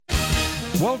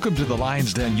Welcome to the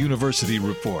Lion's Den University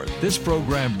Report. This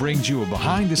program brings you a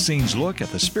behind-the-scenes look at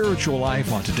the spiritual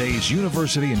life on today's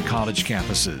university and college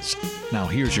campuses. Now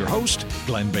here's your host,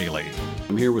 Glenn Bailey.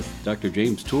 I'm here with Dr.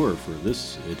 James Tour for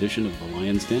this edition of the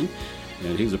Lion's Den,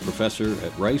 and he's a professor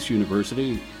at Rice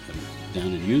University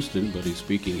down in Houston, but he's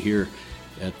speaking here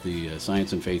at the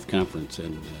Science and Faith Conference.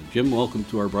 And Jim, welcome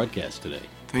to our broadcast today.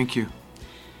 Thank you.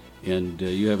 And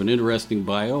you have an interesting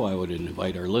bio. I would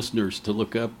invite our listeners to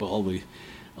look up all the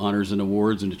honors and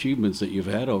awards and achievements that you've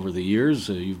had over the years.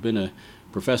 You've been a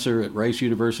professor at Rice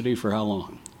University for how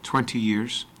long? 20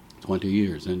 years. 20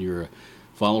 years. And you're a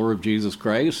follower of Jesus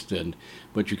Christ,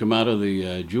 but you come out of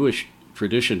the Jewish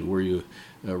tradition. Were you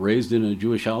raised in a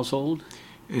Jewish household?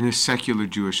 In a secular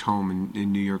Jewish home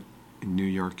in New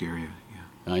York area,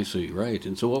 yeah. I see, right.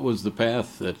 And so what was the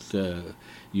path that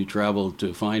you traveled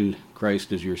to find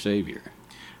Christ as your Savior?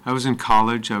 I was in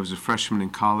college. I was a freshman in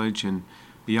college, and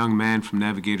a young man from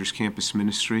Navigators Campus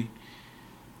Ministry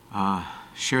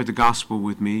shared the gospel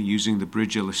with me using the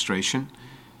bridge illustration.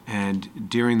 And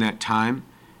during that time,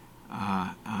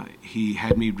 he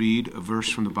had me read a verse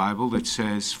from the Bible that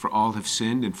says, "For all have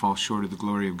sinned and fall short of the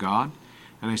glory of God."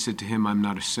 And I said to him, "I'm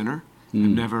not a sinner. I've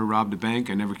never robbed a bank.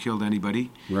 I never killed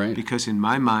anybody." Right. Because in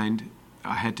my mind,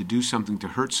 I had to do something to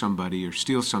hurt somebody or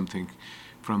steal something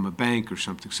from a bank or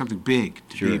something big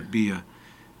to Sure.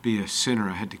 be a sinner.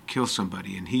 I had to kill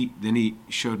somebody. And then he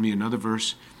showed me another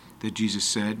verse that Jesus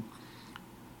said,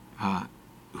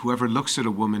 "Whoever looks at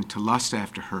a woman to lust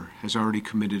after her has already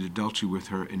committed adultery with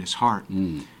her in his heart."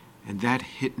 And that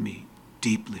hit me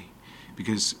deeply,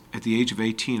 because at the age of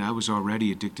 18, I was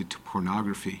already addicted to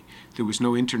pornography. There was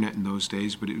no internet in those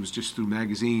days, but it was just through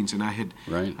magazines, and I had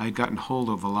gotten hold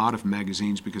of a lot of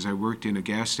magazines because I worked in a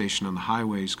gas station on the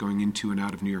highways going into and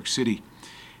out of New York City.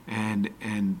 And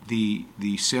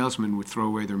the salesmen would throw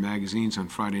away their magazines on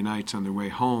Friday nights on their way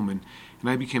home, and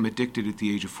I became addicted at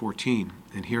the age of 14.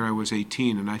 And here I was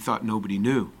 18, and I thought nobody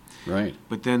knew. Right.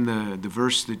 But then the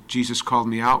verse that Jesus called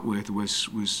me out with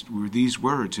were these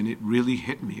words, and it really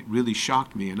hit me. It really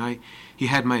shocked me, and he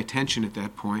had my attention at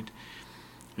that point.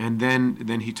 And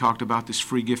then he talked about this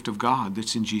free gift of God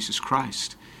that's in Jesus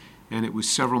Christ. And it was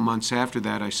several months after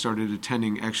that I started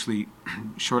attending, actually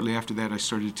shortly after that I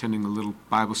started attending a little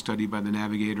Bible study by the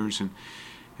Navigators.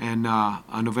 And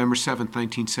on November 7th,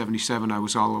 1977, I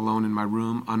was all alone in my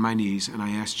room on my knees, and I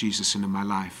asked Jesus into my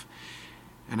life.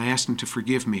 And I asked him to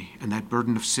forgive me, and that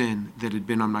burden of sin that had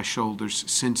been on my shoulders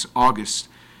since August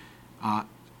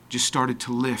just started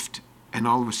to lift. And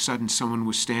all of a sudden, someone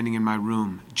was standing in my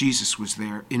room. Jesus was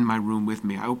there in my room with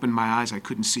me. I opened my eyes, I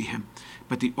couldn't see him.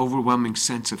 But the overwhelming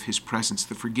sense of his presence,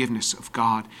 the forgiveness of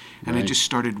God. And I just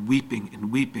started weeping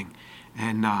and weeping.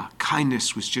 And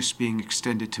kindness was just being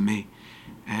extended to me.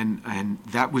 And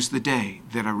that was the day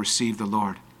that I received the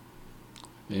Lord.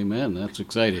 Amen. That's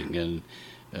exciting.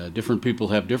 And different people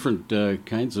have different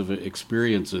kinds of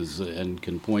experiences and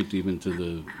can point even to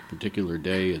the particular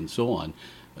day and so on.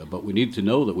 But we need to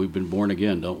know that we've been born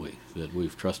again, don't we? That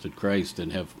we've trusted Christ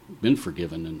and have been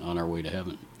forgiven and on our way to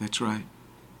heaven. That's right.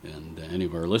 And any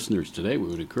of our listeners today, we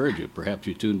would encourage you. Perhaps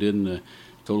you tuned in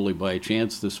totally by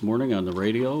chance this morning on the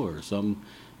radio or some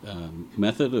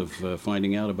method of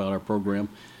finding out about our program.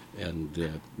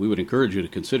 And we would encourage you to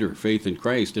consider faith in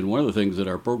Christ. And one of the things that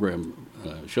our program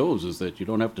shows is that you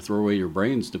don't have to throw away your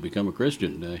brains to become a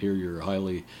Christian. Here you're a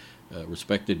highly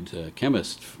respected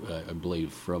chemist, I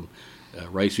believe, from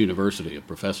Rice University, a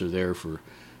professor there for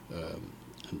a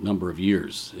number of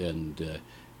years, and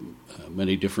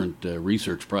many different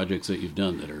research projects that you've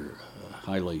done that are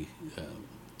highly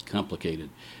complicated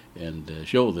and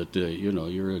show that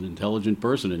you're an intelligent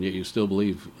person, and yet you still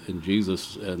believe in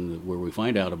Jesus, and where we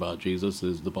find out about Jesus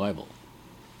is the Bible.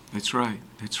 That's right.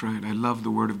 That's right. I love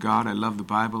the Word of God. I love the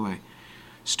Bible. I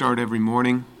start every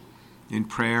morning in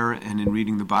prayer and in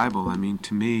reading the Bible. I mean,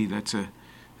 to me, that's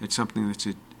something that's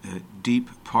a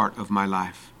deep part of my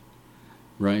life.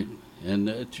 Right. And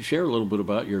to share a little bit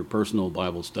about your personal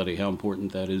Bible study, how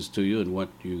important that is to you and what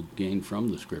you gain from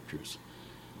the Scriptures.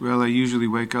 Well, I usually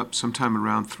wake up sometime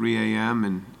around 3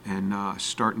 a.m. and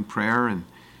start in prayer and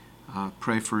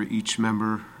pray for each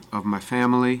member of my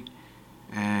family.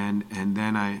 And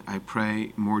then I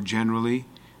pray more generally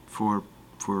for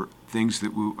things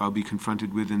that I'll be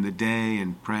confronted with in the day,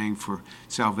 and praying for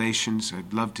salvations.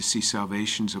 I'd love to see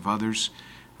salvations of others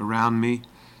around me,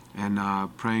 and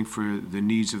praying for the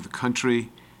needs of the country.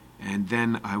 And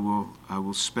then I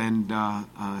will spend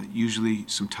usually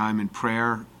some time in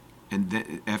prayer, and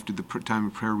then after the time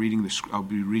of prayer, I'll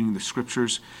be reading the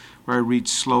Scriptures, where I read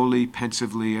slowly,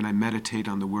 pensively, and I meditate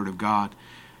on the Word of God.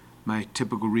 My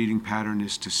typical reading pattern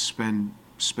is to spend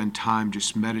spend time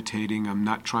just meditating. I'm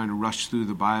not trying to rush through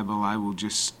the Bible. I will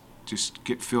just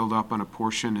get filled up on a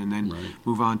portion and then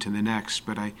move on to the next.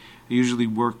 But I usually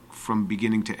work from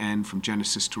beginning to end, from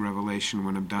Genesis to Revelation.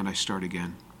 When I'm done, I start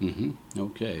again. Mm-hmm.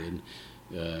 Okay. And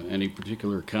any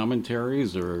particular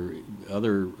commentaries or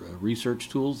other research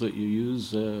tools that you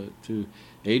use to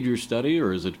aid your study,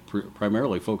 or is it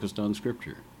primarily focused on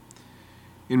Scripture?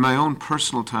 In my own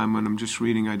personal time, when I'm just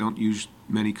reading, I don't use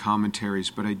many commentaries,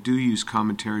 but I do use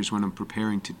commentaries when I'm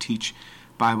preparing to teach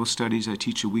Bible studies. I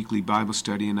teach a weekly Bible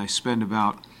study, and I spend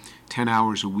about 10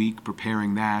 hours a week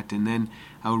preparing that, and then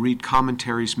I'll read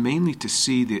commentaries mainly to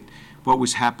see that what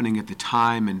was happening at the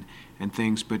time and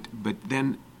things, but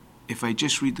then if I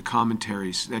just read the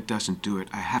commentaries, that doesn't do it.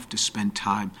 I have to spend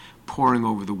time poring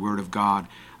over the Word of God.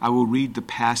 I will read the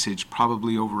passage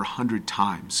probably over 100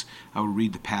 times. I will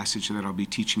read the passage that I'll be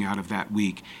teaching out of that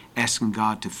week, asking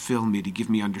God to fill me, to give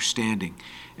me understanding.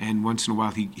 And once in a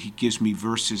while, He gives me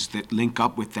verses that link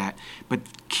up with that. But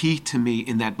key to me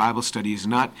in that Bible study is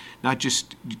not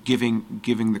just giving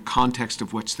the context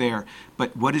of what's there,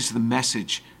 but what is the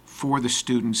message for the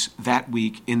students that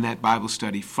week in that Bible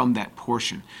study from that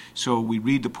portion. So we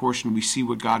read the portion, we see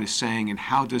what God is saying, and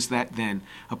how does that then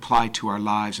apply to our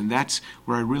lives? And that's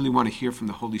where I really want to hear from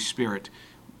the Holy Spirit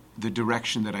the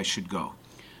direction that I should go.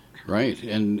 Right.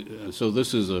 And so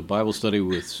this is a Bible study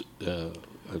with,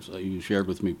 as you shared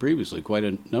with me previously, quite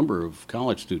a number of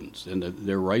college students. And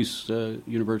they're Rice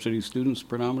University students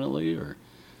predominantly, or?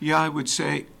 Yeah, I would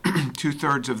say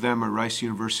 2/3 of them are Rice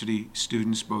University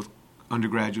students, both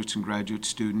undergraduates and graduate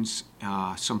students,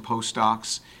 some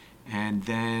postdocs, and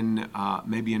then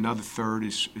maybe another third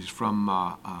is from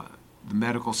the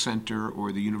medical center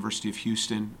or the University of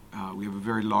Houston. We have a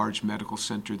very large medical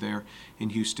center there in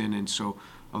Houston, and so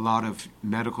a lot of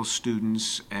medical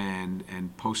students and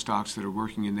postdocs that are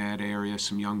working in that area,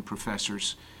 some young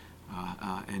professors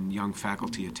and young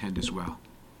faculty attend as well.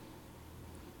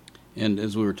 And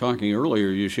as we were talking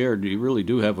earlier, you shared you really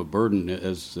do have a burden,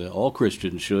 as all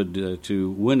Christians should,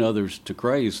 to win others to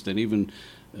Christ. And even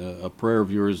a prayer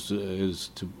of yours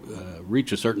is to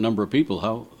reach a certain number of people.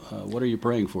 What are you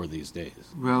praying for these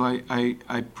days? Well,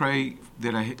 I pray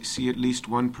that I see at least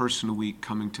one person a week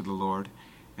coming to the Lord.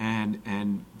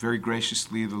 And very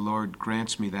graciously, the Lord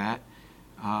grants me that.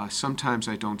 Sometimes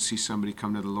I don't see somebody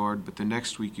come to the Lord, but the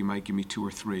next week you might give me 2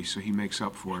 or 3, so He makes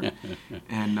up for it.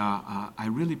 And I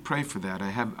really pray for that.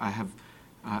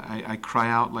 I cry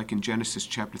out like in Genesis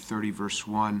chapter 30, verse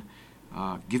 1,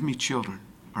 give me children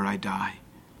or I die.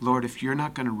 Lord, if you're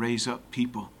not going to raise up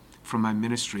people from my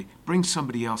ministry, bring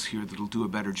somebody else here that'll do a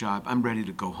better job. I'm ready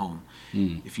to go home.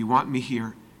 If you want me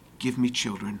here, give me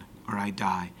children or I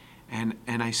die. And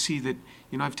I see that,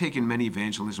 I've taken many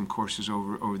evangelism courses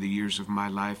over the years of my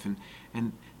life,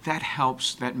 and that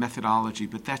helps, that methodology,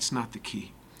 but that's not the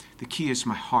key. The key is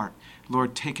my heart.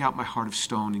 Lord, take out my heart of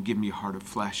stone and give me a heart of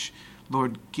flesh.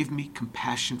 Lord, give me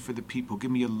compassion for the people.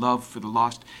 Give me a love for the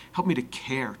lost. Help me to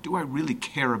care. Do I really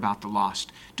care about the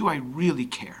lost? Do I really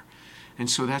care? And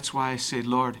so that's why I say,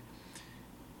 Lord,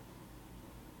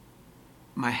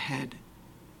 my head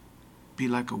be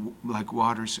like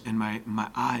waters, and my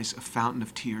eyes a fountain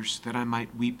of tears, that I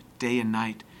might weep day and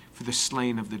night for the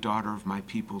slain of the daughter of my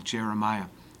people. Jeremiah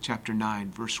chapter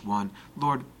 9, verse 1.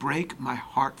 Lord, break my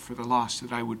heart for the lost,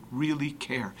 that I would really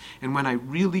care. And when I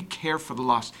really care for the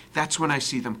lost, that's when I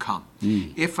see them come.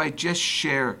 If I just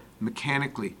share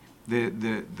mechanically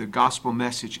the gospel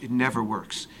message, it never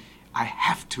works. I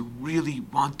have to really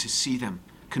want to see them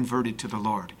converted to the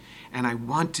Lord. And I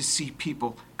want to see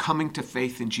people coming to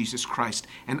faith in Jesus Christ.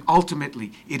 And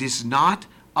ultimately, it is not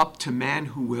up to man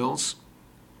who wills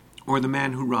or the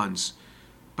man who runs,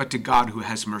 but to God who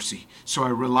has mercy. So I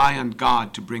rely on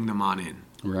God to bring them on in.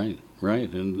 Right.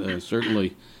 And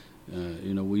certainly,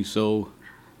 we sow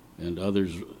and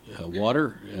others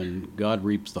water, and God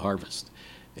reaps the harvest.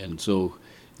 And so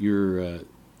your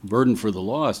burden for the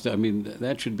lost,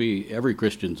 that should be every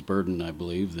Christian's burden, I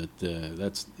believe,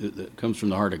 that comes from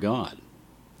the heart of God.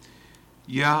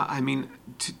 Yeah,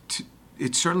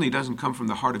 it certainly doesn't come from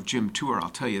the heart of Jim Tour, I'll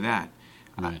tell you that.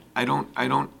 Right. I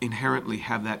don't inherently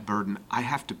have that burden. I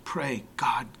have to pray,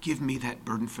 God, give me that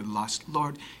burden for the lost.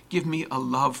 Lord, give me a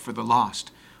love for the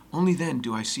lost. Only then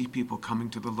do I see people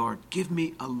coming to the Lord. Give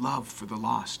me a love for the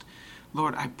lost.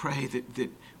 Lord, I pray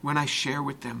that when I share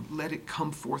with them, let it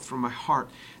come forth from my heart,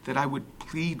 that I would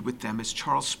plead with them. As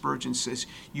Charles Spurgeon says,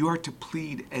 you are to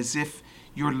plead as if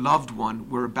your loved one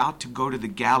were about to go to the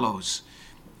gallows,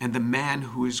 and the man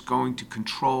who is going to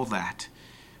control that,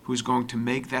 who is going to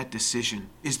make that decision,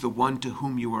 is the one to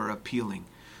whom you are appealing.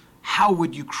 How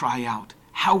would you cry out?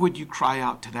 How would you cry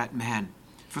out to that man?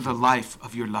 for the life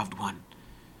of your loved one.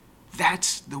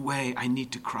 That's the way I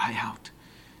need to cry out,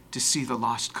 to see the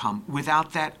lost come.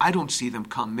 Without that, I don't see them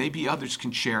come. Maybe others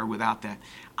can share without that.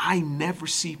 I never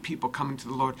see people coming to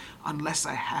the Lord unless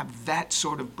I have that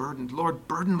sort of burden. Lord,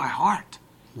 burden my heart.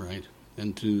 Right.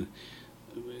 And to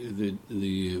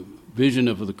the vision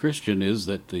of the Christian is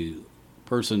that the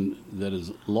person that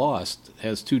is lost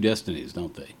has two destinies,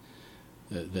 don't they?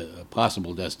 The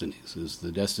possible destinies is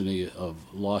the destiny of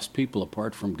lost people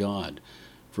apart from God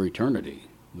for eternity,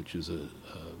 which is a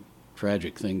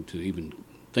tragic thing to even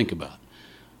think about,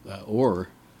 or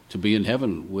to be in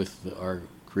heaven with our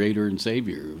Creator and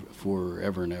Savior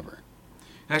forever and ever.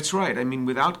 That's right. I mean,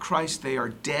 without Christ, they are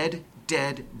dead,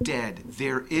 dead, dead.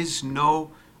 There is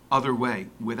no other way.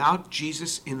 Without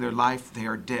Jesus in their life, they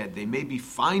are dead. They may be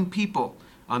fine people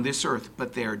on this earth,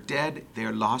 but they are dead. They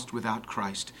are lost without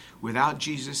Christ. Without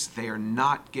Jesus, they are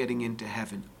not getting into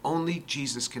heaven. Only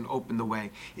Jesus can open the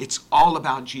way. It's all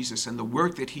about Jesus and the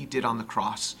work that he did on the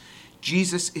cross.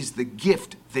 Jesus is the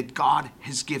gift that God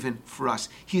has given for us.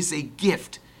 He is a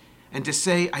gift. And to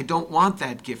say, I don't want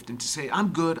that gift, and to say, I'm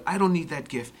good, I don't need that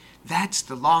gift, that's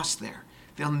the loss there.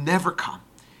 They'll never come.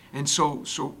 And so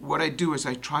what I do is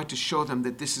I try to show them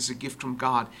that this is a gift from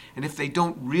God. And if they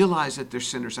don't realize that they're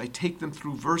sinners, I take them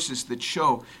through verses that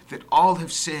show that all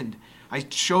have sinned. I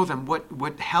show them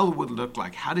what hell would look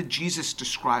like. How did Jesus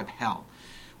describe hell?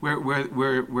 Where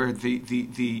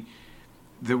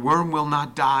the worm will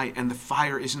not die and the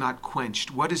fire is not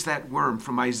quenched. What is that worm?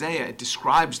 From Isaiah, it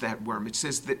describes that worm. It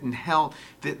says that in hell,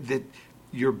 that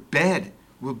your bed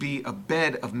will be a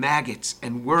bed of maggots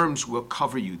and worms will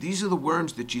cover you. These are the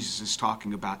worms that Jesus is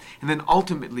talking about. And then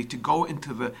ultimately to go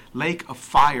into the lake of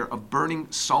fire, of burning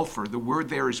sulfur. The word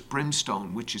there is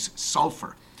brimstone, which is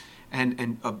sulfur.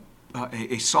 And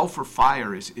a sulfur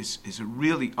fire is a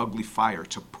really ugly fire.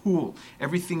 It's a pool.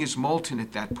 Everything is molten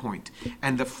at that point.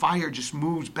 And the fire just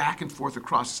moves back and forth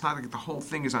across. It's not like the whole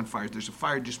thing is on fire. There's a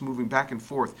fire just moving back and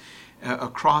forth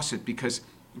across it because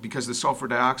the sulfur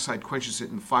dioxide quenches it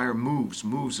and the fire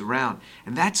moves around.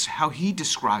 And that's how he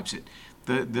describes it,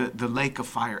 the lake of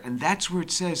fire. And that's where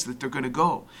it says that they're going to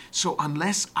go. So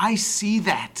unless I see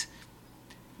that's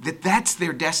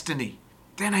their destiny,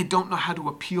 then I don't know how to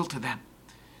appeal to them.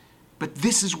 But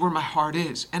this is where my heart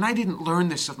is. And I didn't learn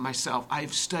this of myself.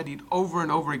 I've studied over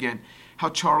and over again how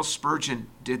Charles Spurgeon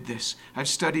did this. I've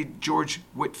studied George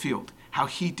Whitefield, how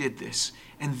he did this.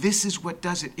 And this is what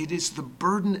does it. It is the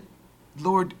burden.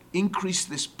 Lord, increase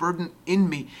this burden in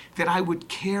me that I would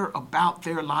care about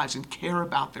their lives and care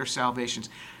about their salvations.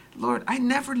 Lord, I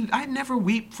never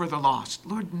weep for the lost.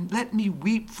 Lord, let me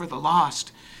weep for the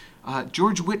lost.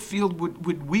 George Whitefield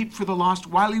would weep for the lost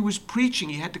while he was preaching.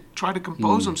 He had to try to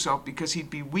compose himself because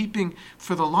he'd be weeping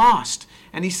for the lost.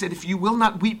 And he said, if you will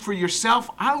not weep for yourself,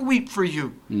 I'll weep for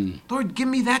you. Lord, give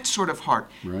me that sort of heart.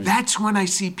 Right. That's when I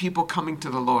see people coming to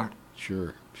the Lord.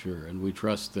 Sure. And we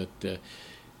trust that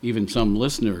even some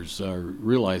listeners are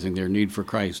realizing their need for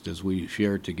Christ as we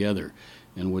share together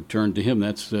and would turn to him.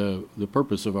 That's the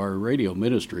purpose of our radio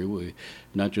ministry. We're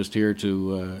not just here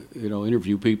to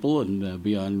interview people and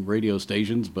be on radio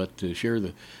stations, but to share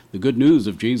the good news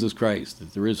of Jesus Christ,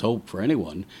 that there is hope for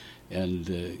anyone.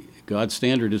 And God's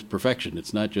standard is perfection.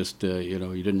 It's not just,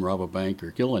 you didn't rob a bank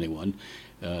or kill anyone.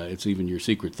 It's even your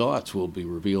secret thoughts will be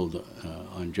revealed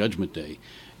on Judgment Day.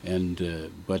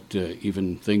 And but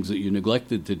even things that you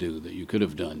neglected to do that you could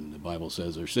have done, the Bible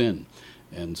says, are sin.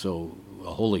 And so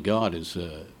a holy God is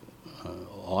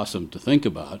awesome to think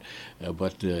about,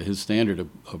 but his standard of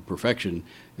perfection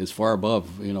is far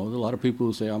above. There's a lot of people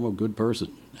who say, I'm a good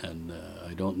person and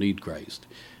I don't need Christ.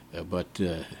 But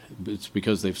it's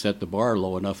because they've set the bar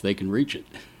low enough they can reach it.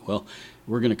 Well,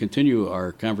 we're going to continue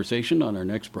our conversation on our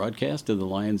next broadcast of The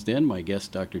Lion's Den. My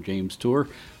guest, Dr. James Tour,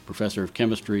 professor of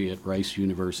chemistry at Rice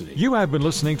University. You have been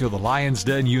listening to the Lion's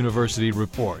Den University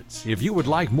Reports. If you would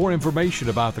like more information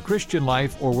about the Christian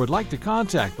life or would like to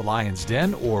contact the Lion's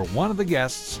Den or one of the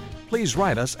guests, please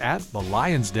write us at The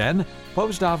Lion's Den,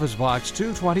 Post Office Box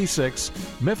 226,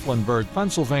 Mifflinburg,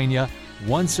 Pennsylvania,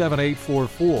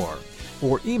 17844.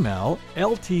 Or email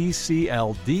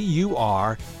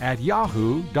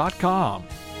ltcldur@yahoo.com.